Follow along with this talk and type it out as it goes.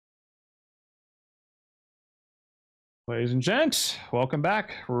Ladies and gents, welcome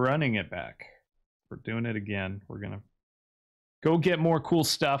back. We're running it back. We're doing it again. We're gonna go get more cool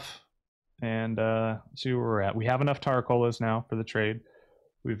stuff and see where we're at. We have enough Tarkolas now for the trade.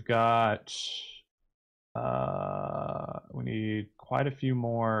 We've got we need quite a few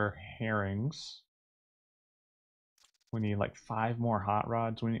more herrings. We need like 5 more hot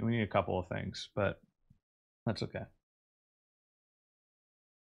rods. We need a couple of things, but that's okay.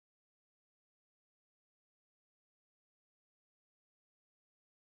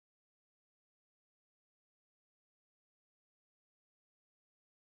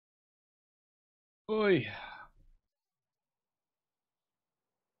 Oy.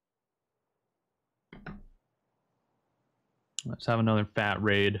 Let's have another fat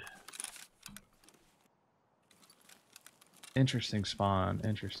raid. Interesting spawn.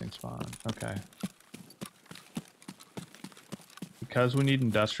 Interesting spawn. Okay. Because we need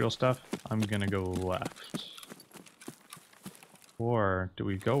industrial stuff, I'm gonna go left. Or do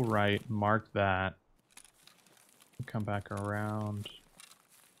we go right, mark that, come back around?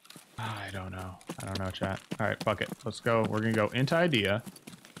 I don't know. I don't know, chat. Alright, fuck it. Let's go. We're gonna go into idea,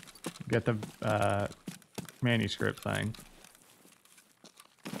 get the manuscript thing.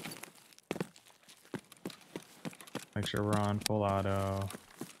 Make sure we're on full auto.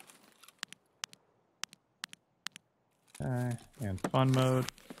 Okay, and fun mode.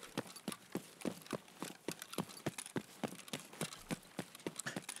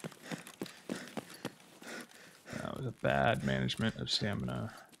 That was a bad management of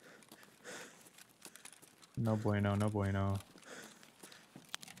stamina. No bueno, no bueno.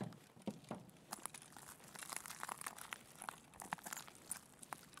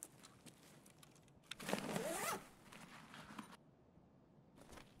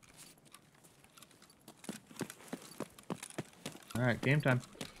 Alright, game time.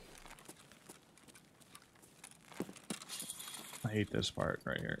 I hate this part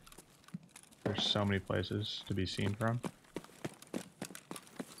right here. There's so many places to be seen from.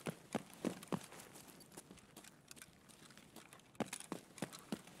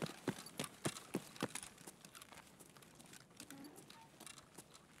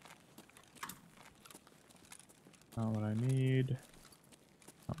 Not what I need.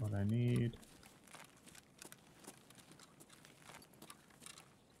 Not what I need.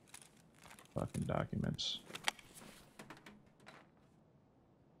 Fucking documents.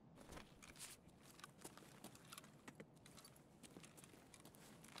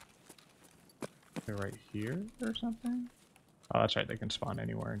 They're right here or something? Oh, that's right. They can spawn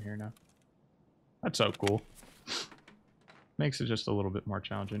anywhere in here now. That's so cool. Makes it just a little bit more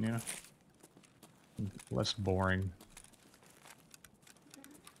challenging, you know? Less boring.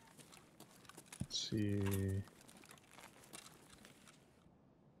 Let's see.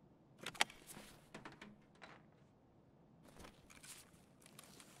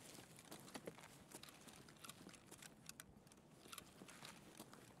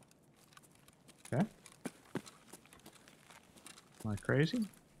 Okay. Am I crazy?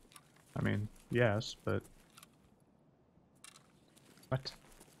 I mean, yes, but... What?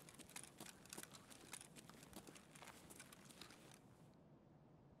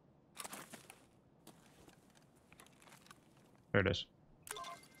 There it is.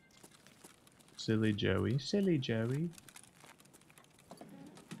 Silly Joey. Silly Joey.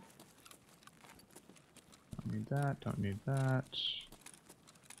 Don't need that. Don't need that.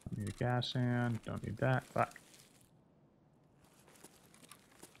 Don't need a gas hand. Don't need that. Fuck.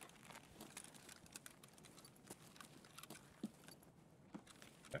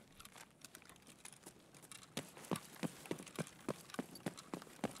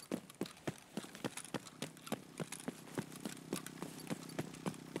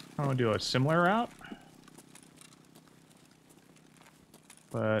 I want to do a similar route,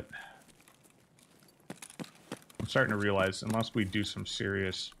 but I'm starting to realize unless we do some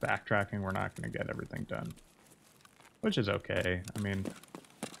serious backtracking, we're not going to get everything done, which is okay. I mean,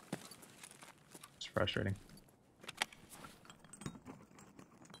 it's frustrating.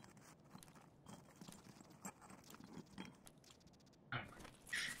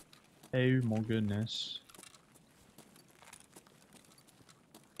 Oh my goodness.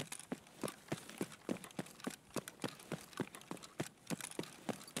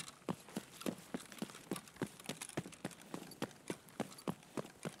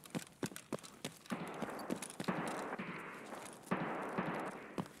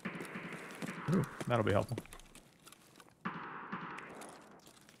 Ooh, that'll be helpful.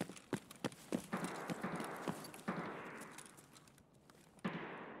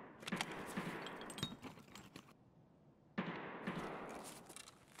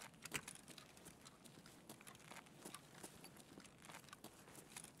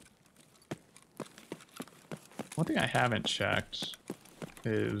 One thing I haven't checked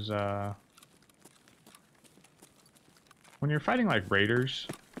is when you're fighting like raiders,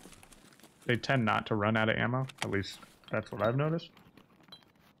 they tend not to run out of ammo. At least that's what I've noticed.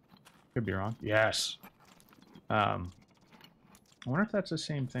 Could be wrong. Yes. I wonder if that's the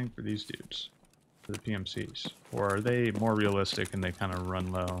same thing for these dudes, for the PMCs, or are they more realistic and they kind of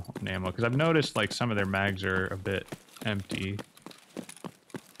run low on ammo? Because I've noticed like some of their mags are a bit empty.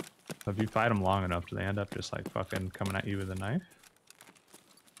 So if you fight them long enough, do they end up just like fucking coming at you with a knife?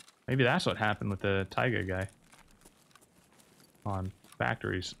 Maybe that's what happened with the Taiga guy on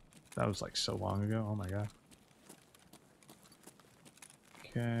factories. That was like so long ago. Oh my god.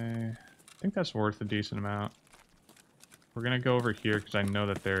 Okay. I think that's worth a decent amount. We're gonna go over here because I know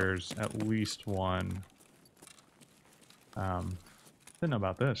that there's at least one. Didn't know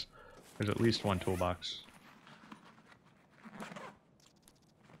about this. There's at least one toolbox.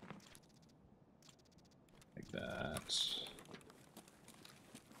 Like that.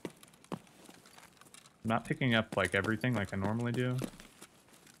 I'm not picking up like everything like I normally do.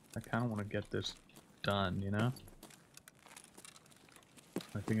 I kind of want to get this done, you know?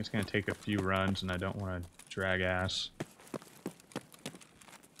 I think it's going to take a few runs and I don't want to drag ass.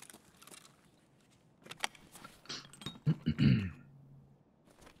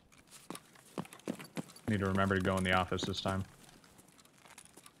 Need to remember to go in the office this time.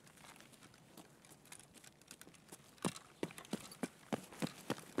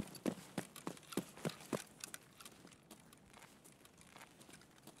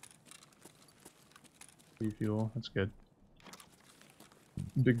 Refuel, that's good.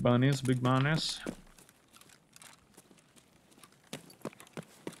 Big bunnies, big bunnies.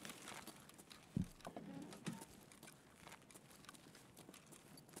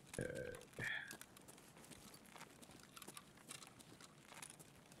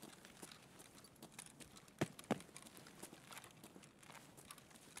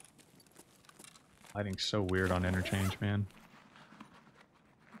 Lighting's so weird on interchange, man.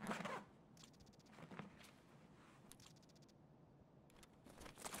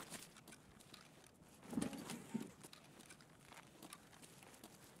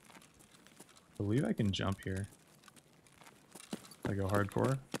 I believe I can jump here. I go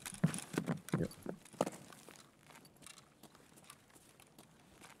hardcore. Yep.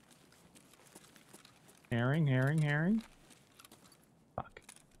 Herring, herring, herring. Fuck.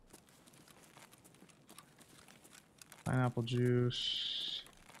 Pineapple juice.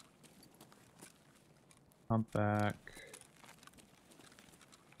 Humpback.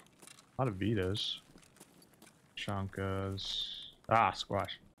 A lot of Vitas. Shankas. Ah,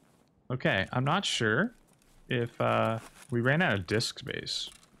 squash. Okay, I'm not sure if we ran out of disk space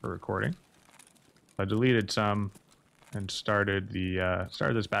for recording. I deleted some and started the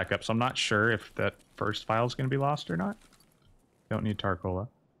started this back up, so I'm not sure if that first file is going to be lost or not. Don't need Tarkola.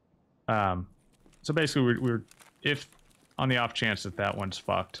 So basically, we're if on the off chance that that one's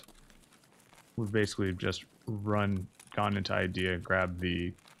fucked, we've basically just gone into Idea, grabbed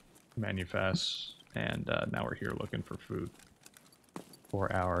the manifest, and now we're here looking for food for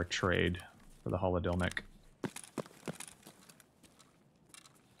our trade for the Holodilnic.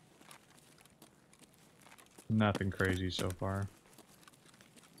 Nothing crazy so far.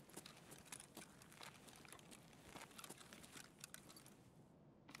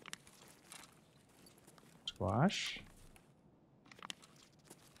 Squash.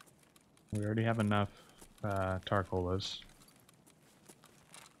 We already have enough Tarkolas.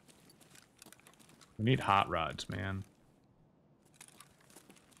 We need hot rods, man.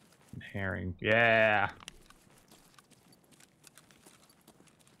 And herring. Yeah!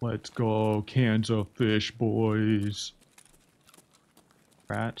 Let's go. Cans of fish, boys.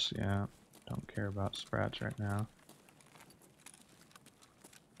 Sprats, yeah. Don't care about sprats right now.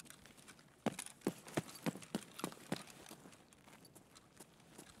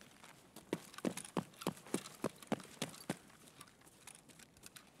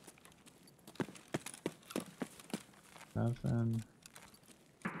 Nothing.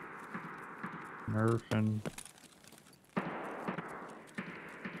 Nerfing.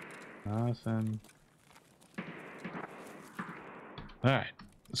 Nothing. Alright,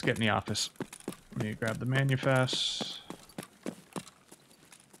 let's get in the office. Let me grab the manifest.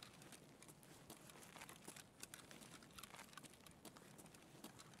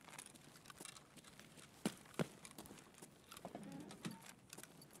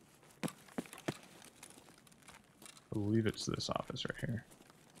 I believe it's this office right here.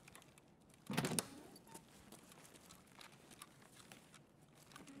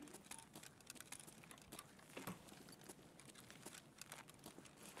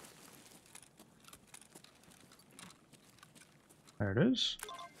 There it is.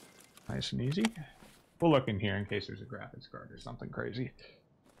 Nice and easy. We'll look in here in case there's a graphics card or something crazy.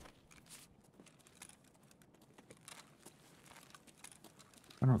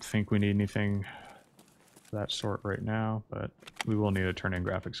 I don't think we need anything of that sort right now, but we will need to turn in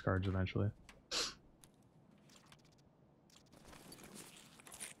graphics cards eventually.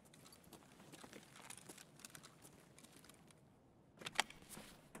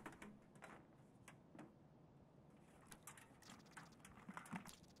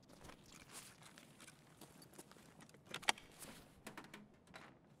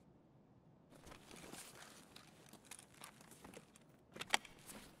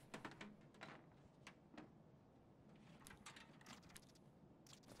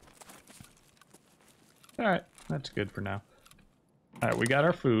 Alright, that's good for now. Alright, we got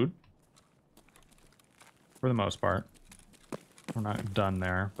our food. For the most part. We're not done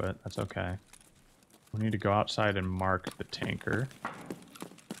there, but that's okay. We need to go outside and mark the tanker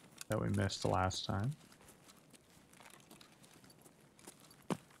that we missed the last time.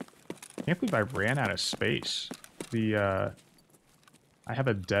 Can't believe I ran out of space. I have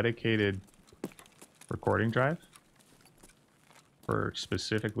a dedicated recording drive for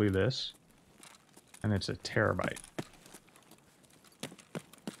specifically this, and it's a terabyte.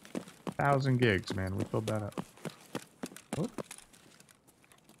 1,000 gigs, man. We filled that up. Oh.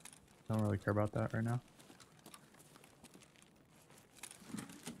 Don't really care about that right now.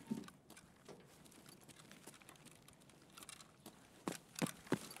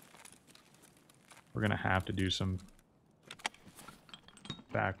 We're gonna have to do some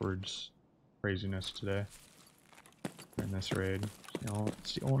backwards craziness today in this raid. You know,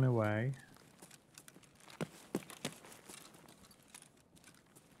 it's the only way.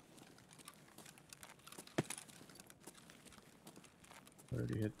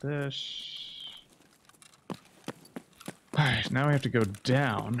 Already hit this. Alright, now we have to go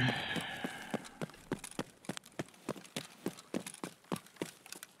down.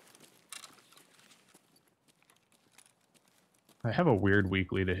 I have a weird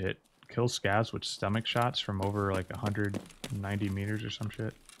weekly to hit. Kill scavs with stomach shots from over like 190 meters or some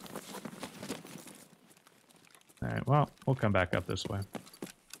shit. Alright, well, we'll come back up this way.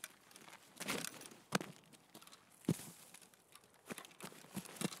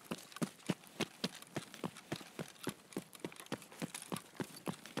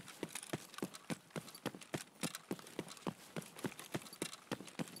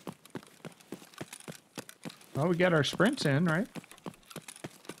 Well, we got our sprints in, right?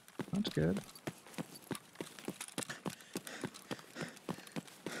 That's good.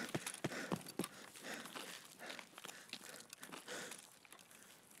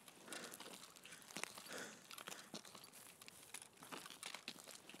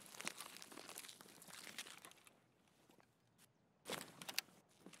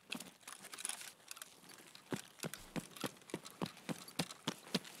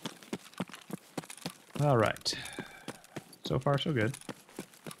 All right. So far, so good.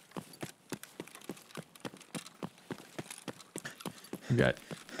 We've got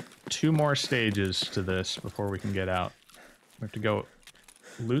 2 more stages to this before we can get out. We have to go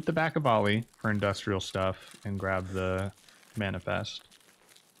loot the back of Ollie for industrial stuff and grab the manifest.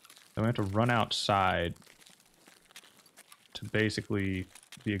 Then we have to run outside to basically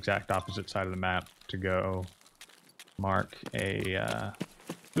the exact opposite side of the map to go mark a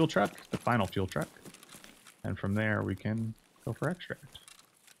fuel truck, the final fuel truck. And from there, we can go for extract.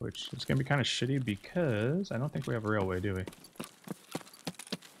 Which is going to be kind of shitty because I don't think we have a railway, do we?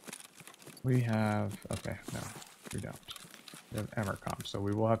 We have... Okay, no, we don't. We have Emercom, so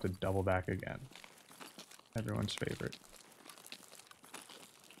we will have to double back again. Everyone's favorite.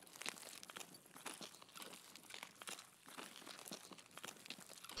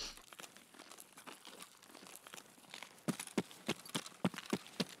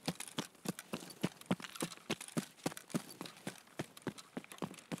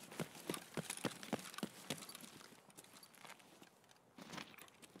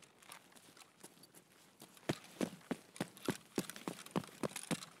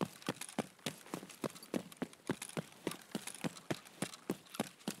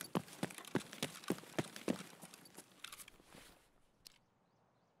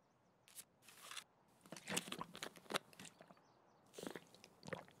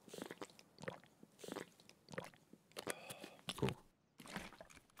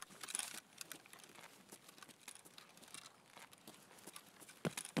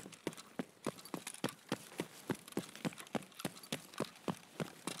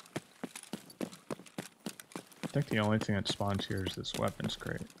 I think the only thing that spawns here is this weapons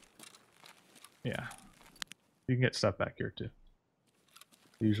crate. Yeah. You can get stuff back here too.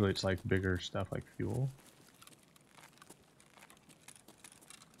 Usually it's like bigger stuff like fuel.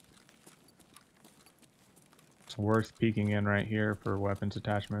 It's worth peeking in right here for weapons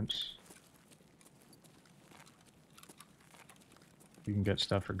attachments. You can get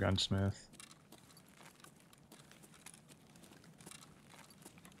stuff for gunsmith.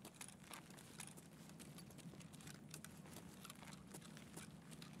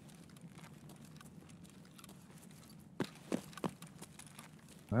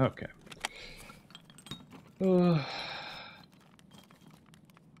 Okay.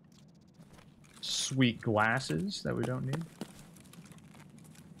 Sweet glasses that we don't need.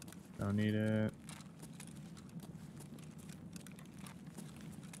 Don't need it.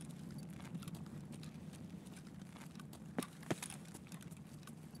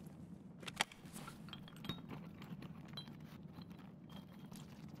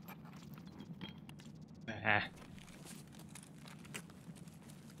 Ah.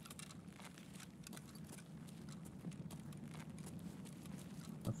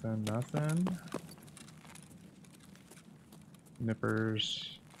 Nothing.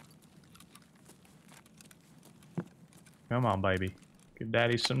 Nippers. Come on, baby. Give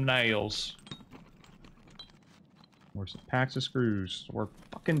daddy some nails. Or some packs of screws. Or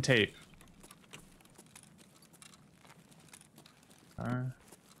fucking tape. Alright.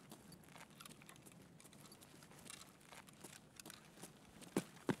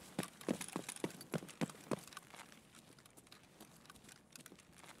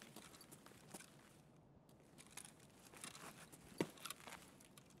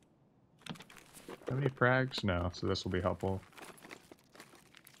 Have any frags? No, so this will be helpful.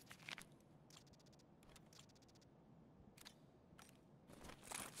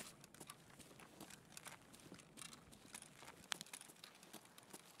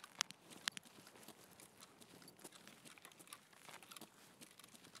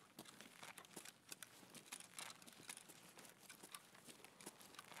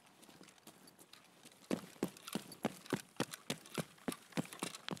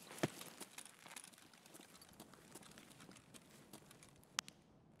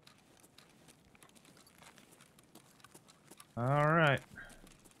 Alright.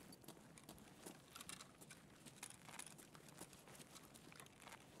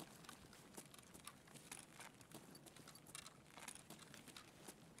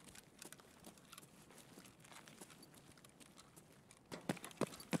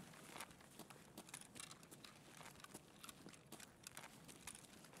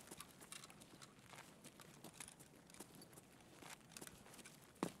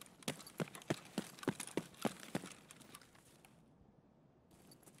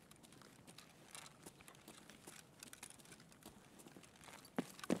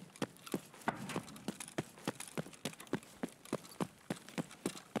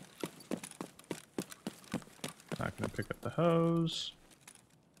 Not gonna pick up the hose.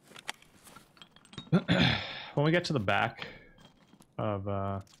 When we get to the back of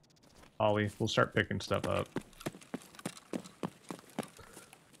Ollie, we'll start picking stuff up.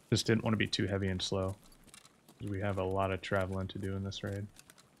 Just didn't want to be too heavy and slow. We have a lot of traveling to do in this raid.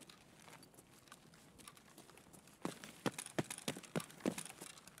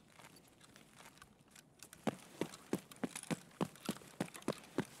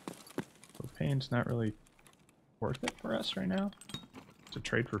 Propane's not really worth it for us right now. It's a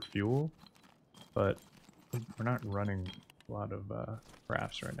trade for fuel, but we're not running a lot of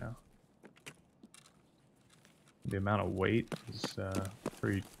crafts right now. The amount of weight is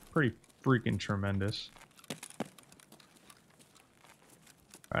pretty freaking tremendous.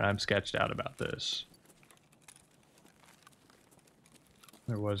 Alright, I'm sketched out about this.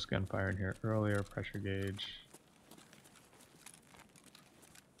 There was gunfire in here earlier, pressure gauge.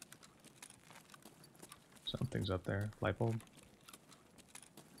 Something's up there. Light bulb.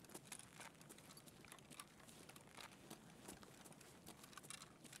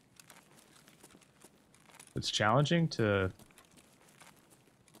 It's challenging to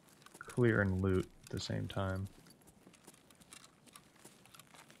clear and loot at the same time.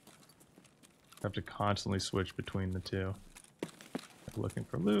 I have to constantly switch between the two. Like looking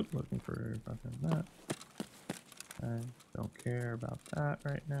for loot, looking for fucking that. I don't care about that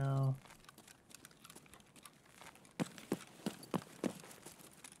right now.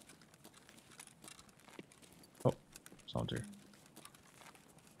 Oh, soldier.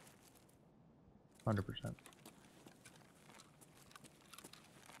 100%.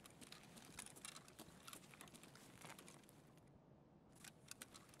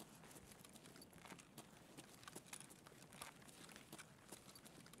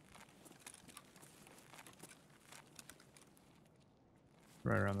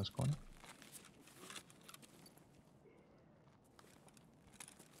 right around this corner.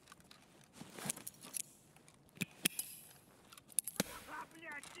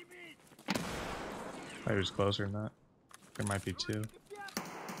 I was closer than that. There might be two.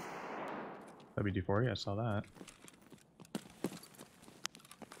 WD-40, I saw that.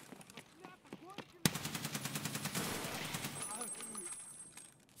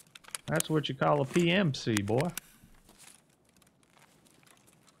 That's what you call a PMC, boy.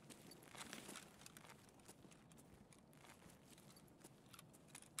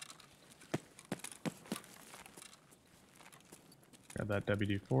 Got that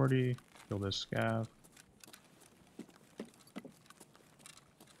WD-40. Kill this scav.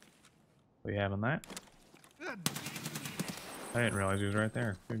 We having that? I didn't realize he was right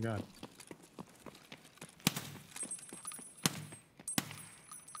there. Good God.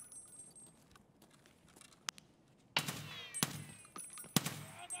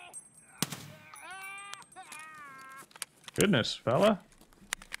 Goodness, fella.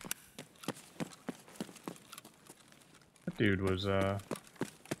 That dude was, oh,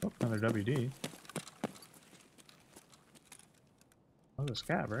 another WD. Oh, the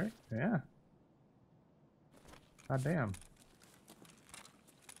scab, right? Yeah. God damn.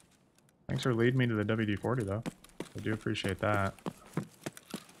 Thanks for leading me to the WD-40, though. I do appreciate that.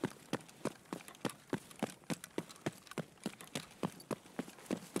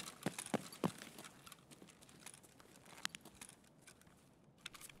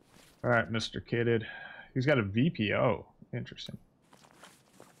 Alright, Mr. Kitted. He's got a VPO. Interesting.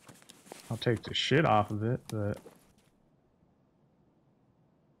 I'll take the shit off of it, but...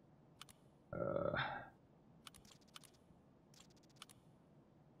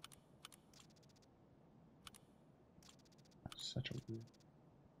 such a weird...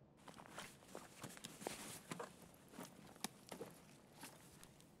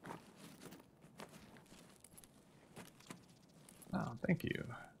 Oh, thank you.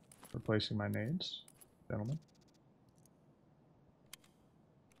 Replacing my nades, gentlemen.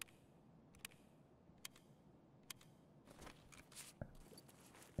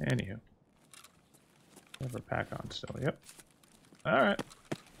 Anywho. Have a pack on still, yep. Alright.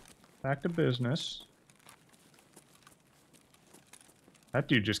 Back to business. That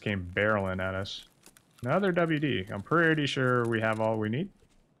dude just came barreling at us. Another WD. I'm pretty sure we have all we need.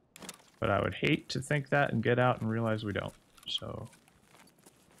 But I would hate to think that and get out and realize we don't. So...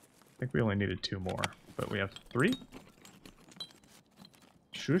 I think we only needed 2 more. But we have 3?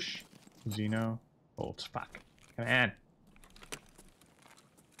 Shush. Xeno. Bolts. Fuck. Come on.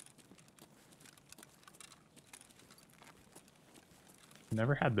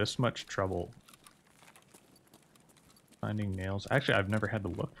 Never had this much trouble finding nails. Actually, I've never had to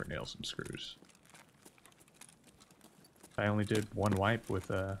look for nails and screws. I only did 1 wipe with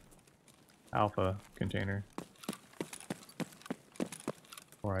a alpha container.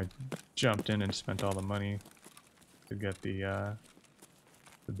 Or I jumped in and spent all the money to get the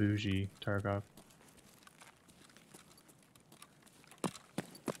bougie Tarkov.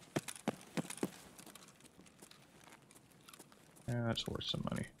 Yeah, that's worth some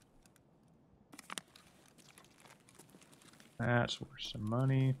money. That's worth some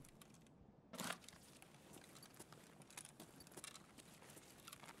money.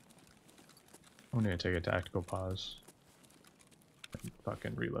 I'm gonna take a tactical pause and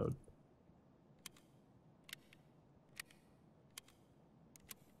fucking reload.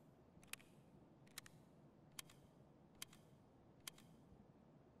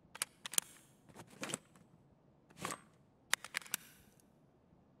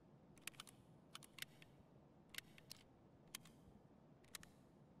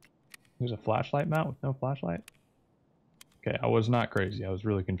 There's a flashlight mount with no flashlight? Okay, I was not crazy. I was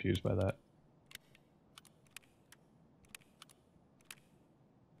really confused by that.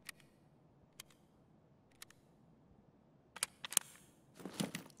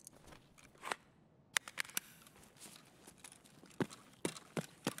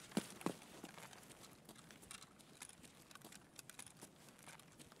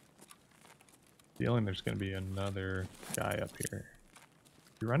 Feeling there's going to be another guy up here.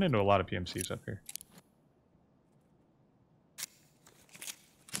 You run into a lot of PMCs up here.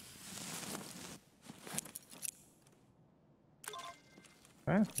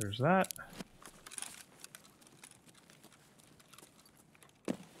 Okay, there's that.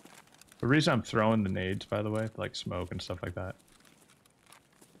 The reason I'm throwing the nades, by the way, like smoke and stuff like that.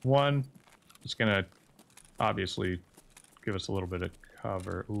 1, it's going to obviously give us a little bit of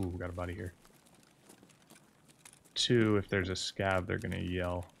cover. Ooh, we got a buddy here. 2, if there's a scab, they're going to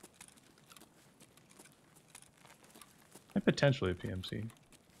yell. And potentially a PMC.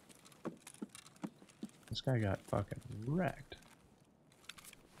 This guy got fucking wrecked.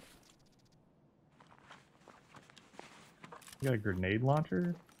 You got a grenade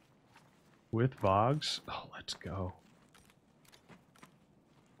launcher? With Vogs? Oh, let's go.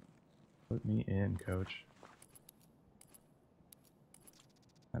 Put me in, coach.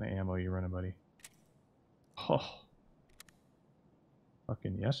 What kind of ammo you running, buddy? Oh.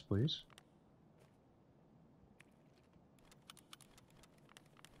 Fucking yes, please.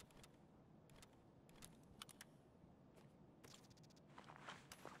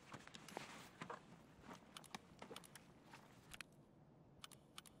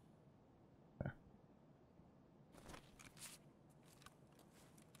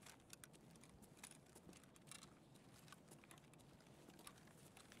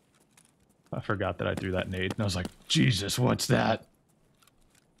 I forgot that I threw that nade, and I was like, Jesus, what's that?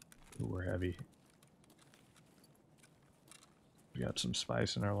 Ooh, we're heavy. We got some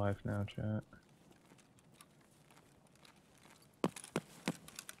spice in our life now, chat.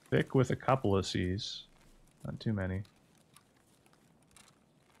 Thick with a couple of C's. Not too many.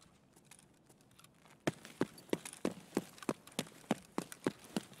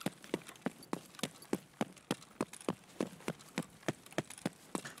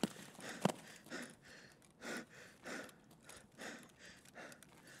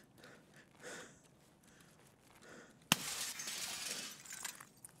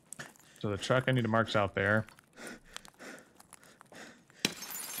 So the truck I need to mark's out there.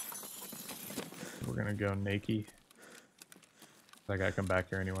 We're gonna go naked. I gotta come back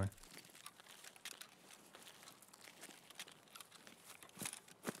here anyway.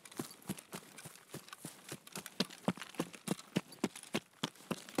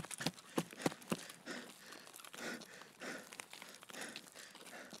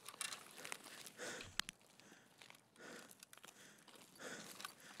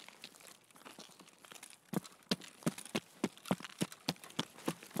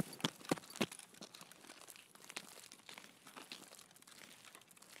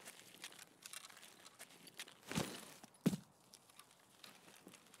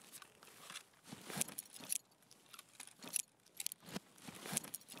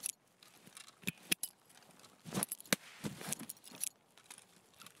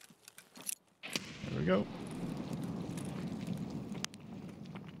 There we go.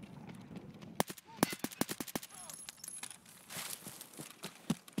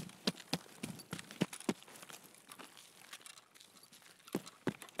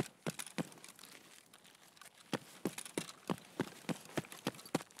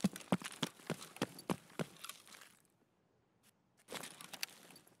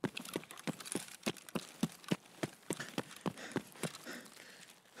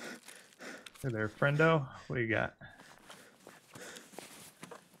 Hey there, friendo. What do you got?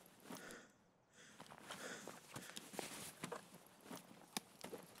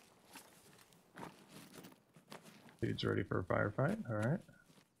 Dude's ready for a firefight. Alright.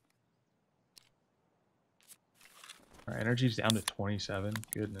 Our energy's down to 27.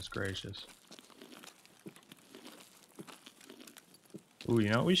 Goodness gracious. Ooh, you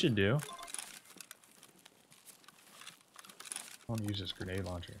know what we should do? I want to use this grenade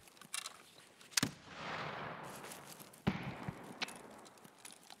launcher.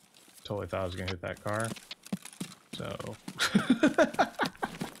 Totally thought I was gonna hit that car. So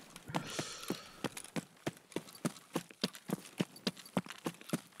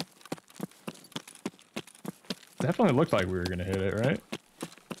definitely looked like we were gonna hit it, right?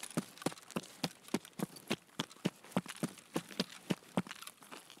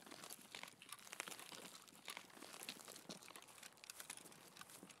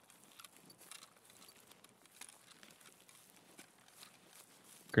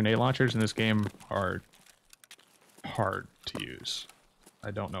 Grenade launchers in this game are hard to use.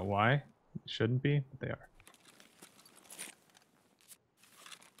 I don't know why. It shouldn't be, but they are.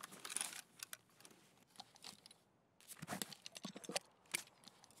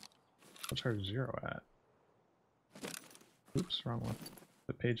 What's our 0 at? Oops, wrong one.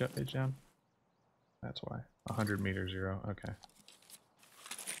 The page up, page down? That's why. 100 meter 0, okay.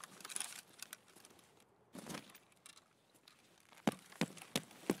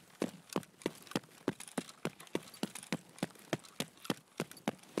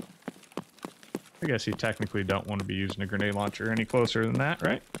 I guess you technically don't want to be using a grenade launcher any closer than that,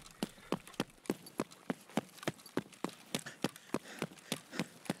 right?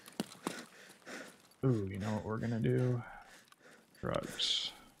 Ooh, you know what we're gonna do?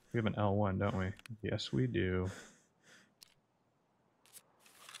 Drugs. We have an L1, don't we? Yes, we do.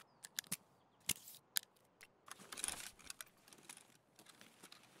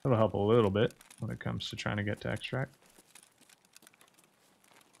 That'll help a little bit. when it comes to trying to get to extract.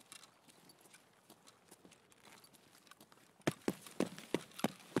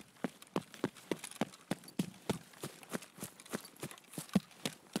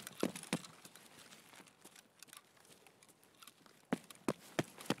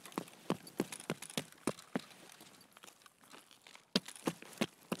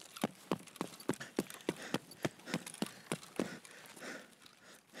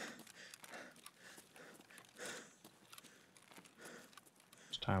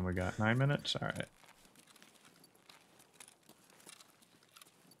 Time we got 9 minutes. All right.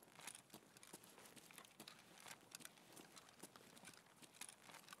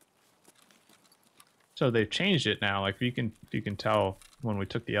 So they've changed it now. Like if you can tell when we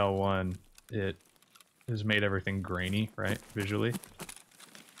took the L1, it has made everything grainy, right? Visually.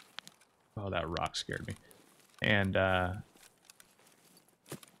 Oh, that rock scared me. And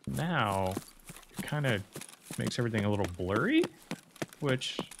now it kind of makes everything a little blurry,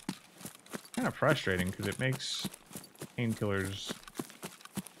 which is kind of frustrating because it makes painkillers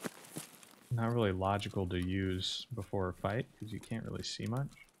not really logical to use before a fight because you can't really see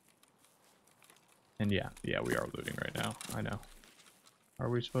much. And yeah, we are looting right now. I know. Are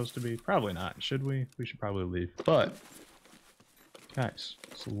we supposed to be? Probably not. Should we? We should probably leave. But, guys,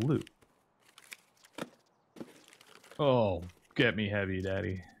 it's loot. Oh, get me heavy,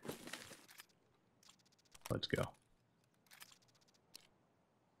 daddy. Let's go.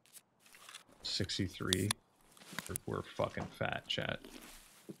 63. We're fucking fat, chat.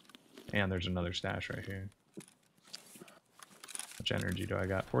 And there's another stash right here. How much energy do I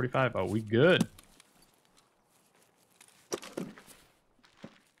got? 45? Oh, we good.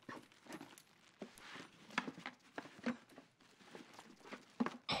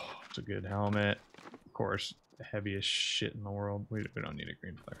 Oh, it's a good helmet. Of course, the heaviest shit in the world. We don't need a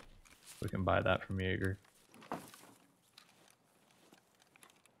green flare. We can buy that from Jaeger.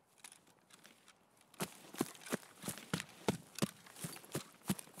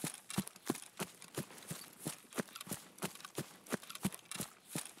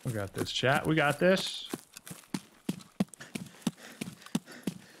 We got this, chat. We got this.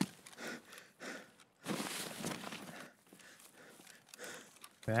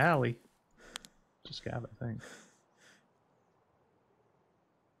 The alley. Just got, I think.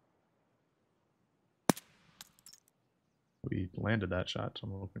 We landed that shot, so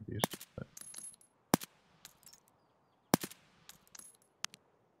I'm a little confused. But...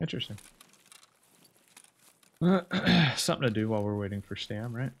 interesting. Something to do while we're waiting for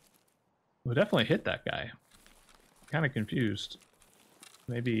Stam, right? We'll definitely hit that guy. Kind of confused.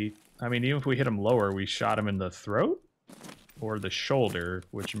 Maybe, I mean, even if we hit him lower, we shot him in the throat or the shoulder,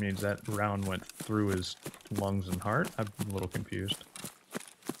 which means that round went through his lungs and heart. I'm a little confused.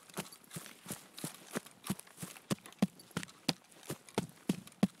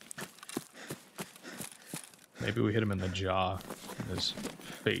 Maybe we hit him in the jaw. And his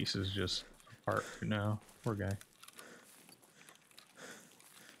face is just apart right now. Poor guy.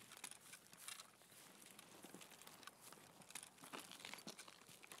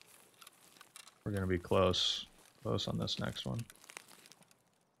 We're gonna be close on this next one,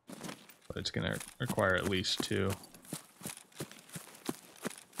 but it's gonna require at least 2.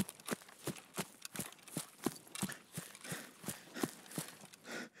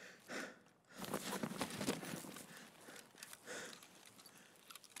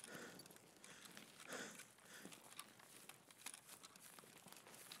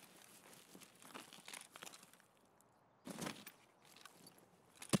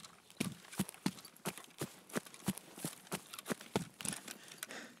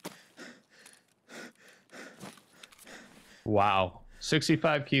 Wow,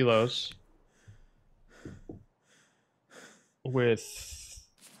 65 kilos with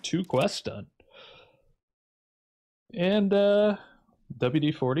 2 quests done. And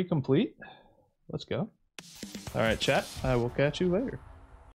WD-40 complete. Let's go. All right, chat. I will catch you later.